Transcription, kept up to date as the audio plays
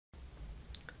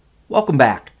Welcome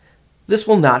back. This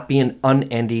will not be an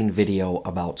unending video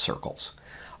about circles.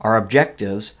 Our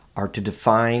objectives are to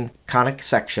define conic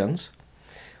sections.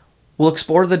 We'll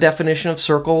explore the definition of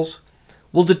circles.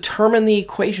 We'll determine the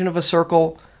equation of a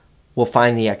circle. We'll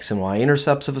find the x and y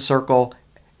intercepts of a circle.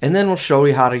 And then we'll show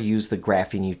you how to use the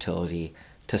graphing utility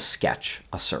to sketch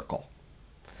a circle.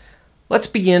 Let's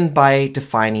begin by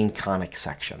defining conic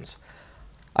sections.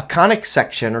 A conic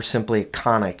section, or simply a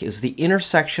conic, is the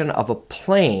intersection of a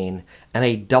plane and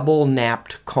a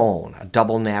double-napped cone. A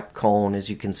double-napped cone, as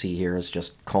you can see here, is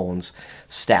just cones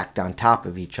stacked on top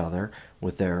of each other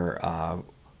with their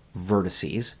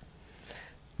vertices.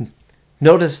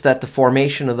 Notice that the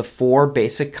formation of the four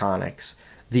basic conics,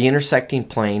 the intersecting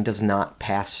plane does not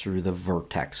pass through the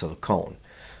vertex of the cone.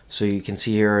 So you can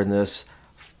see here in this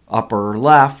upper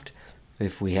left,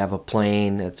 if we have a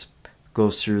plane that's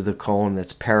goes through the cone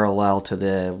that's parallel to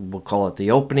the, we'll call it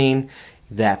the opening,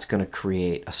 that's going to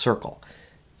create a circle.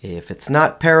 If it's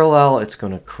not parallel, it's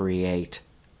going to create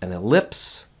an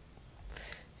ellipse.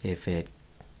 If it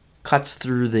cuts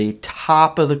through the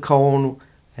top of the cone,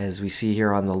 as we see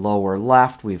here on the lower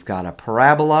left, we've got a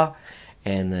parabola.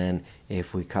 And then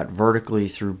if we cut vertically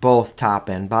through both top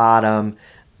and bottom,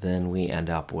 then we end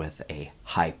up with a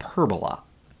hyperbola.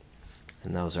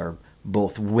 And those are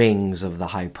both wings of the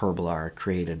hyperbola are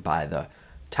created by the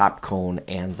top cone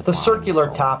and the bottom circular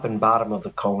cone. Top and bottom of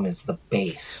the cone is the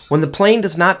base. When the plane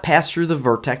does not pass through the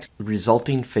vertex, the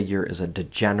resulting figure is a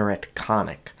degenerate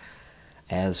conic,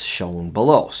 as shown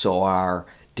below. So our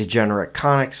degenerate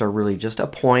conics are really just a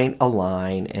point, a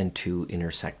line, and two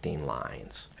intersecting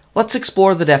lines. Let's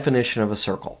explore the definition of a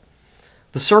circle.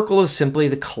 The circle is simply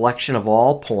the collection of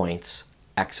all points,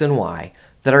 x and y,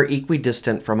 that are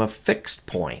equidistant from a fixed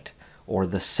point, or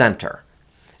the center.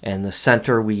 And the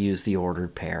center, we use the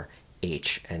ordered pair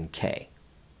h and k.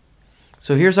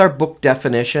 So here's our book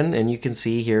definition, and you can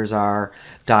see here's our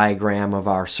diagram of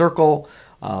our circle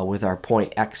with our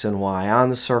point x and y on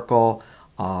the circle,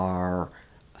 our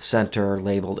center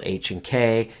labeled h and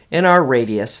k, and our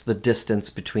radius, the distance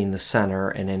between the center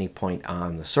and any point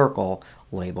on the circle,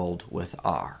 labeled with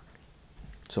r.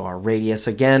 So our radius,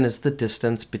 again, is the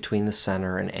distance between the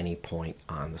center and any point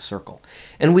on the circle.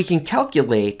 And we can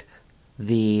calculate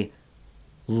the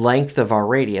length of our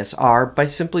radius, r, by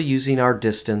simply using our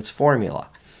distance formula.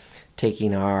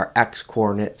 Taking our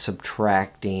x-coordinate,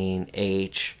 subtracting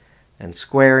h, and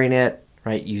squaring it,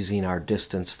 right, using our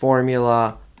distance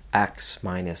formula, x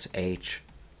minus h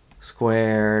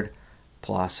squared,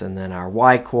 plus, and then our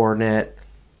y-coordinate,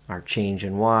 our change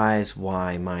in y's,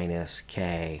 y minus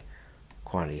k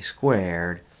quantity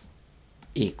squared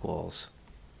equals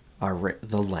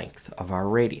the length of our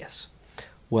radius.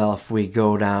 Well, if we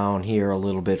go down here a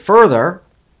little bit further,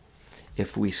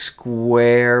 if we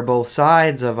square both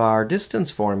sides of our distance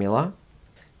formula,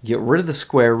 get rid of the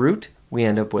square root, we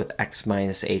end up with x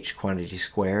minus h quantity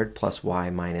squared plus y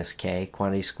minus k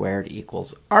quantity squared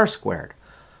equals r squared.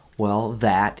 Well,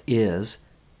 that is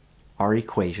our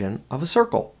equation of a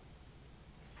circle.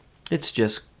 It's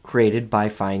just created by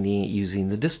using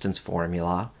the distance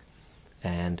formula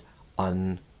and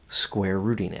unsquare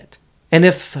rooting it. And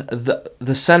if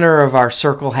the center of our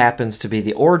circle happens to be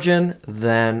the origin,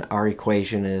 then our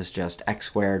equation is just x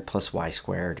squared plus y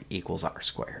squared equals r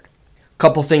squared.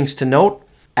 Couple things to note: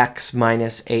 x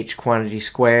minus h quantity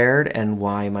squared and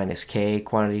y minus k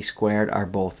quantity squared are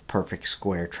both perfect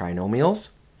square trinomials.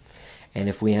 And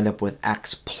if we end up with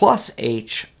x plus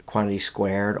h quantity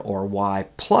squared or y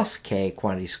plus k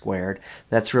quantity squared,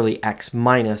 that's really x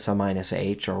minus a minus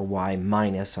h or y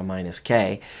minus a minus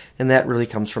k, and that really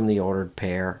comes from the ordered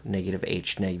pair negative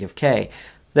h negative k.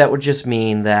 That would just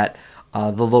mean that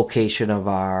the location of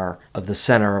the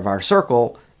center of our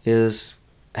circle has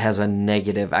a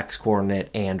negative x coordinate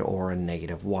and or a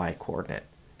negative y coordinate.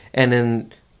 And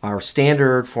in our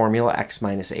standard formula, x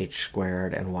minus h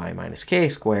squared and y minus k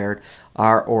squared,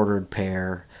 our ordered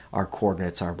pair, our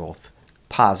coordinates are both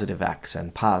positive x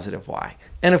and positive y.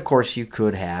 And of course you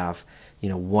could have,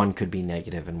 one could be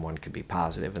negative and one could be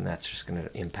positive, and that's just going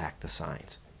to impact the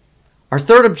signs. Our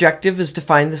third objective is to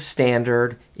find the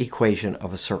standard equation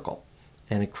of a circle,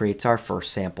 and it creates our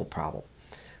first sample problem.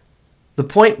 The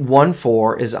point 1,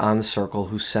 4 is on the circle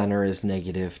whose center is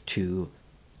 -2,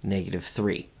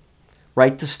 -3.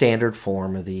 Write the standard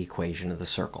form of the equation of the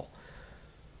circle.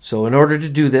 So in order to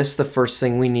do this, the first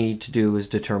thing we need to do is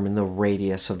determine the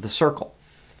radius of the circle.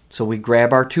 So we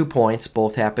grab our 2 points,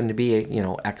 both happen to be,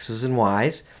 x's and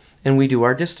y's, and we do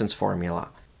our distance formula.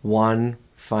 1,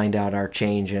 find out our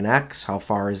change in x. How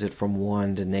far is it from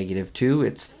 1 to -2?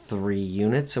 It's 3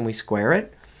 units, and we square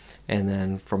it. And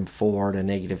then from 4 to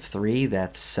negative 3,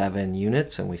 that's 7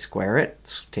 units, and we square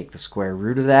it. Take the square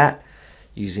root of that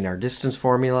using our distance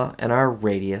formula, and our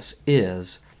radius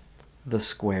is the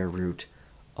square root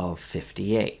of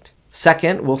 58.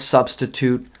 Second, we'll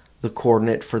substitute the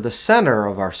coordinate for the center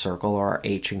of our circle, or our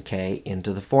h and k,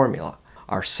 into the formula.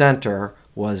 Our center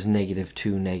was negative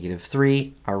 2, negative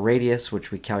 3. Our radius,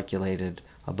 which we calculated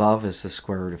above, is the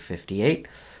square root of 58.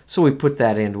 So we put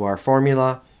that into our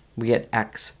formula. We get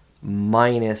x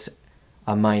minus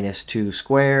a minus 2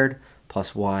 squared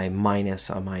plus y minus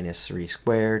a minus 3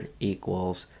 squared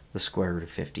equals the square root of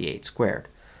 58 squared.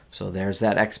 So there's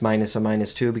that x minus a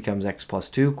minus 2 becomes x plus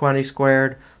 2 quantity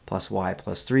squared plus y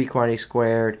plus 3 quantity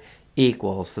squared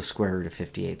equals the square root of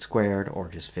 58 squared, or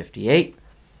just 58.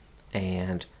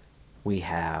 And we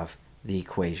have the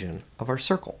equation of our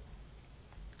circle.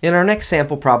 In our next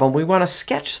sample problem, we want to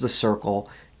sketch the circle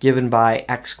given by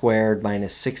x squared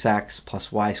minus 6x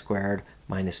plus y squared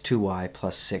minus 2y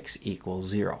plus 6 equals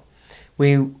 0.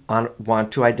 We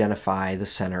want to identify the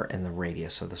center and the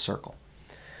radius of the circle.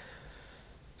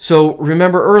 So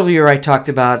remember earlier I talked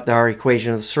about our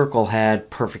equation of the circle had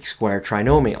perfect square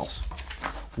trinomials.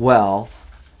 Well,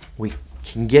 we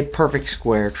can get perfect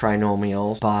square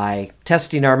trinomials by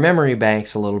testing our memory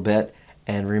banks a little bit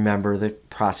and remember the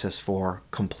process for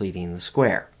completing the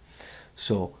square.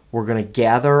 So we're going to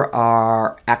gather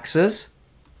our x's.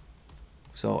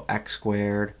 So x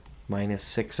squared minus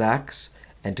 6x.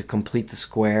 And to complete the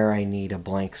square, I need a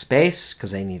blank space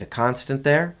because I need a constant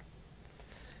there.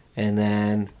 And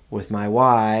then with my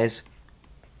y's,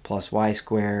 plus y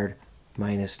squared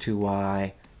minus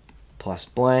 2y plus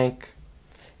blank.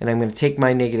 And I'm going to take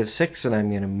my negative 6 and I'm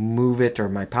going to move it, or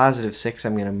my positive 6,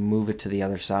 I'm going to move it to the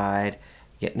other side,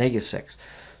 get negative 6.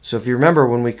 So if you remember,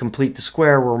 when we complete the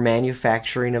square, we're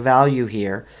manufacturing a value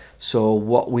here. So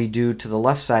what we do to the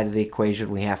left side of the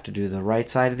equation, we have to do the right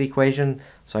side of the equation.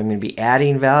 So I'm going to be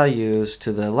adding values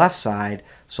to the left side,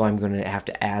 so I'm going to have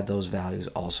to add those values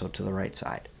also to the right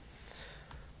side.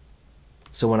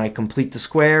 So when I complete the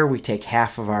square, we take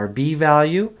half of our b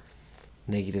value,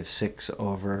 negative 6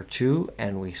 over 2,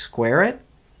 and we square it,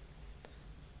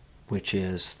 which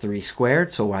is 3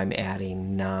 squared. So I'm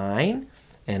adding 9.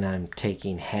 And I'm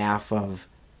taking half of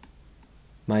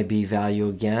my b value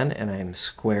again, and I'm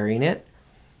squaring it.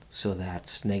 So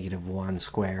that's negative 1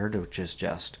 squared, which is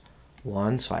just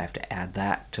 1. So I have to add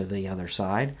that to the other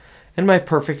side. And my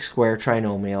perfect square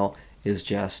trinomial is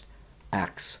just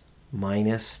x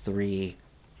minus 3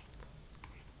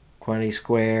 quantity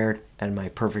squared. And my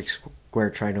perfect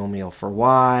square trinomial for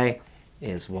y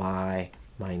is y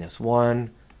minus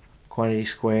 1 quantity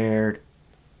squared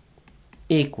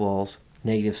equals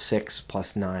negative 6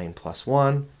 plus 9 plus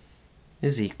 1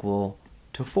 is equal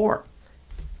to 4.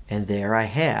 And there I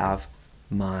have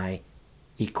my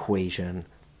equation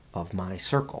of my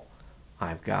circle.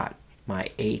 I've got my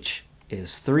h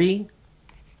is 3,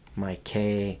 my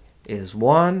k is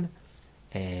 1,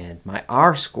 and my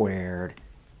r squared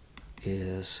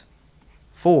is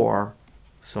 4,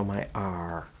 so my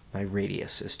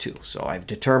radius is 2. So I've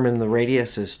determined the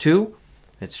radius is 2.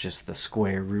 It's just the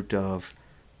square root of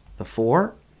the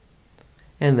 4,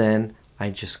 and then I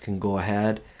just can go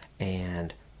ahead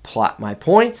and plot my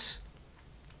points.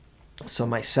 So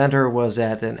my center was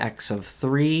at an x of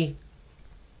 3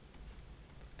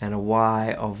 and a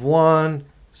y of 1,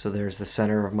 so there's the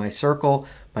center of my circle.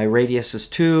 My radius is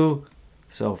 2,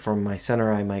 so from my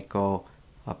center I might go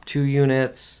up 2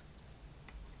 units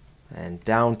and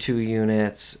down 2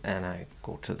 units, and I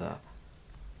go to the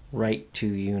right 2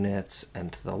 units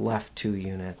and to the left 2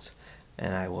 units.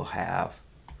 And I will have,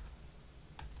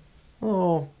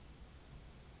 an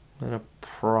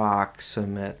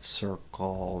approximate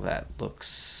circle that looks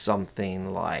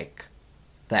something like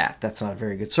that. That's not a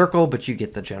very good circle, but you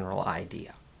get the general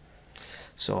idea.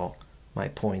 So my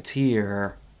points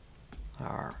here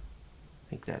are, I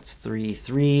think that's 3,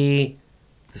 3.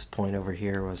 This point over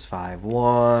here was 5,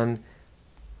 1.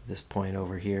 This point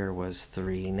over here was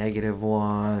 3, negative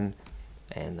 1.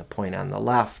 And the point on the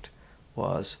left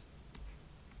was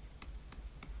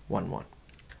 1, 1.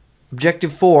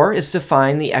 Objective 4 is to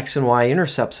find the x and y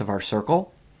intercepts of our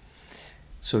circle.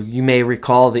 So you may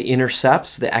recall the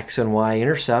intercepts, the x and y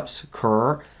intercepts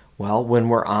occur, well, when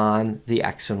we're on the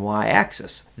x and y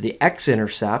axis. The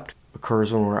x-intercept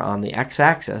occurs when we're on the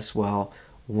x-axis. Well,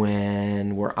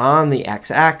 when we're on the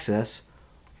x-axis,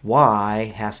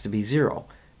 y has to be 0,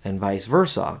 and vice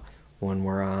versa. When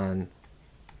we're on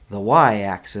the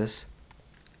y-axis,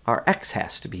 our x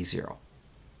has to be 0.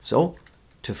 So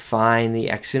to find the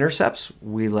x-intercepts,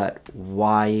 we let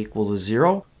y equal to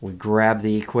 0. We grab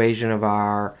the equation of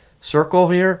our circle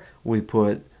here. We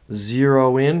put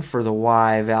 0 in for the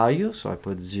y value, so I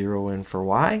put 0 in for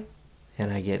y,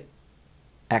 and I get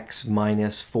x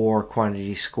minus 4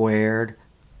 quantity squared,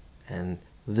 and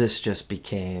this just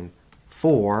became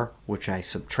 4, which I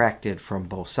subtracted from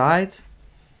both sides.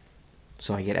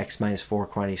 So I get x minus 4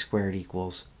 quantity squared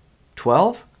equals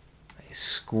 12. I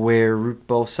square root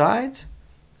both sides,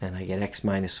 and I get x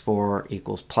minus 4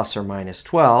 equals plus or minus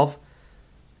 12.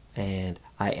 And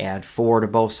I add 4 to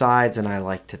both sides, and I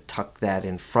like to tuck that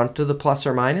in front of the plus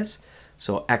or minus.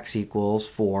 So x equals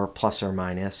 4 plus or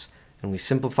minus. And we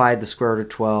simplified the square root of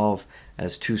 12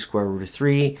 as 2 square root of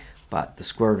 3, but the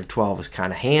square root of 12 is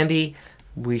kind of handy.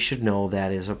 We should know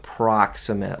that is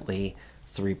approximately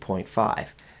 3.5.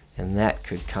 And that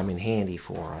could come in handy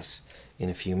for us in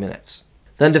a few minutes.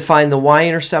 Then to find the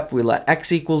y-intercept, we let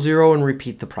x equal 0 and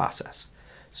repeat the process.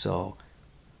 So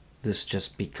this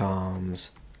just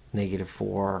becomes negative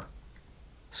 4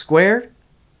 squared,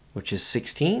 which is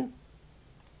 16.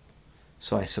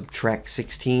 So I subtract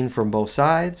 16 from both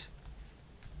sides.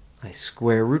 I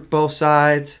square root both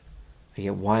sides. I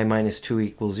get y minus 2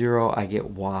 equals 0. I get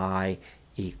y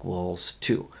equals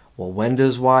 2. Well, when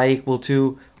does y equal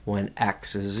 2? When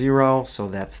x is 0. So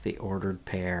that's the ordered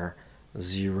pair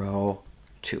 0,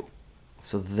 2.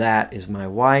 So that is my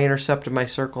y-intercept of my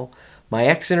circle. My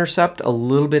x-intercept, a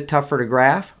little bit tougher to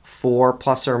graph. 4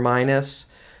 plus or minus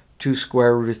 2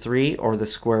 square root of 3, or the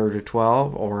square root of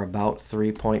 12, or about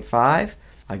 3.5.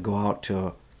 I go out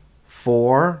to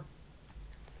 4,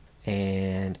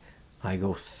 and I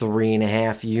go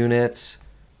 3.5 units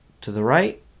to the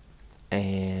right,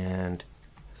 and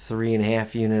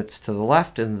 3.5 units to the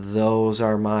left, and those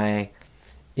are my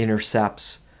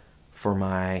intercepts for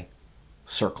my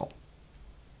circle.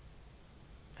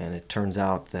 And it turns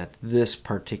out that this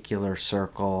particular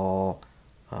circle,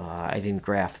 I didn't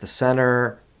graph the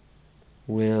center,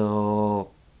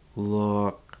 will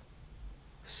look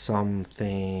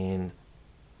something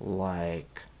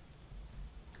like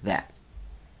that.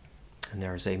 And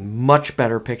there's a much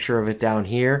better picture of it down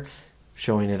here,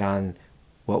 showing it on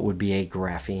what would be a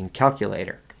graphing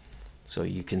calculator. So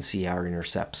you can see our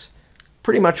intercepts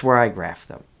pretty much where I graph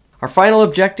them. Our final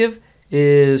objective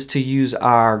is to use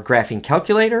our graphing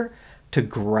calculator to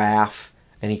graph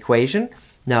an equation.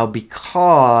 Now,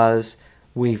 because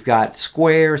we've got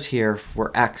squares here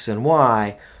for x and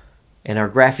y, and our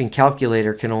graphing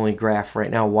calculator can only graph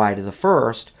right now y to the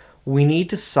first, we need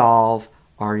to solve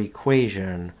our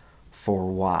equation for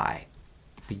y,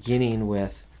 beginning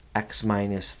with x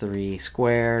minus 3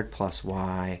 squared plus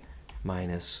y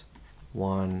minus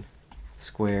 1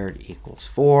 squared equals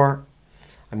 4.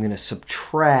 I'm going to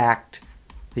subtract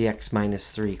the x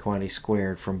minus 3 quantity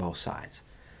squared from both sides.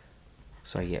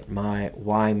 So I get my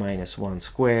y minus 1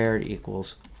 squared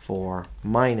equals 4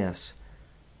 minus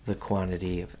the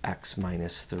quantity of x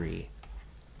minus 3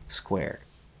 squared.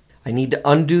 I need to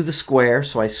undo the square,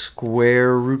 so I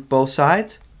square root both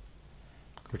sides,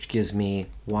 which gives me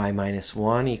y minus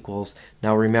 1 equals,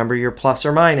 now remember your plus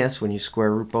or minus, when you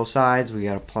square root both sides, we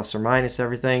got to plus or minus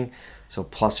everything. So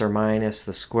plus or minus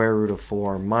the square root of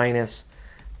 4 minus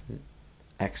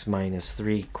x minus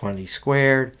 3 quantity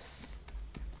squared.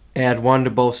 Add 1 to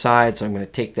both sides, so I'm going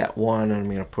to take that 1 and I'm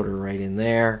going to put it right in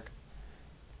there.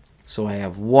 So I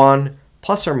have 1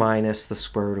 plus or minus the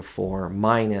square root of 4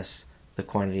 minus the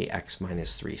quantity x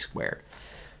minus 3 squared.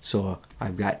 So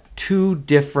I've got two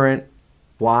different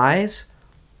y's.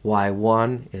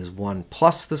 y1 is 1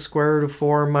 plus the square root of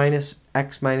 4 minus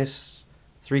x minus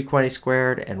 3 quantity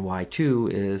squared, and y2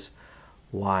 is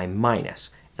y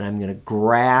minus. And I'm going to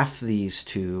graph these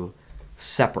two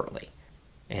separately.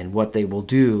 And what they will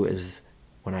do is,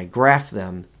 when I graph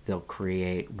them, they'll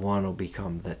create, one will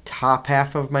become the top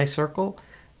half of my circle,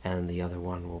 and the other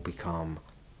one will become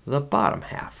the bottom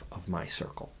half of my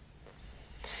circle.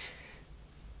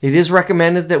 It is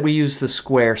recommended that we use the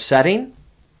square setting,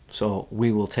 so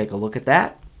we will take a look at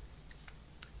that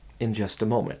in just a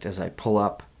moment as I pull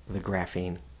up the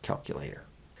graphing calculator.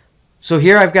 So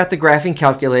here I've got the graphing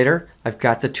calculator. I've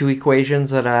got the two equations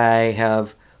that I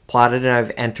have plotted, and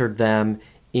I've entered them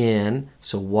in.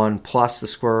 So 1 plus the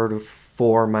square root of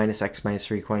 4 minus x minus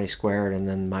 3 quantity squared, and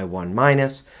then my 1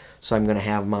 minus. So I'm going to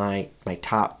have my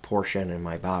top portion and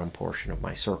my bottom portion of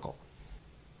my circle.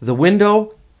 The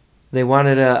window, they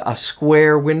wanted a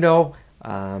square window.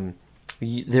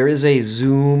 There is a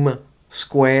zoom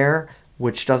square,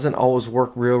 which doesn't always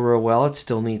work real well. It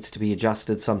still needs to be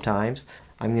adjusted sometimes.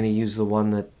 I'm going to use the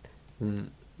one that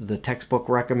the textbook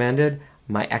recommended.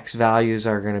 My x values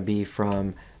are going to be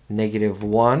from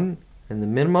 -1 in the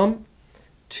minimum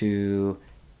to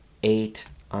 8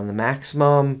 on the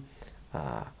maximum.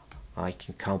 I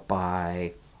can count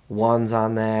by ones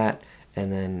on that.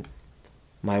 And then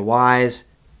my y's,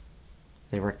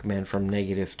 they recommend from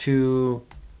 -2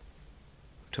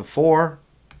 to 4.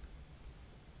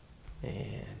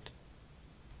 And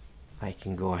I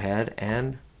can go ahead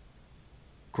and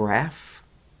graph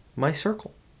my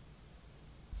circle.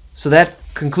 So that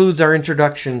concludes our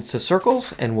introduction to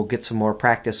circles, and we'll get some more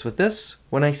practice with this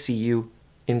when I see you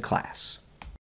in class.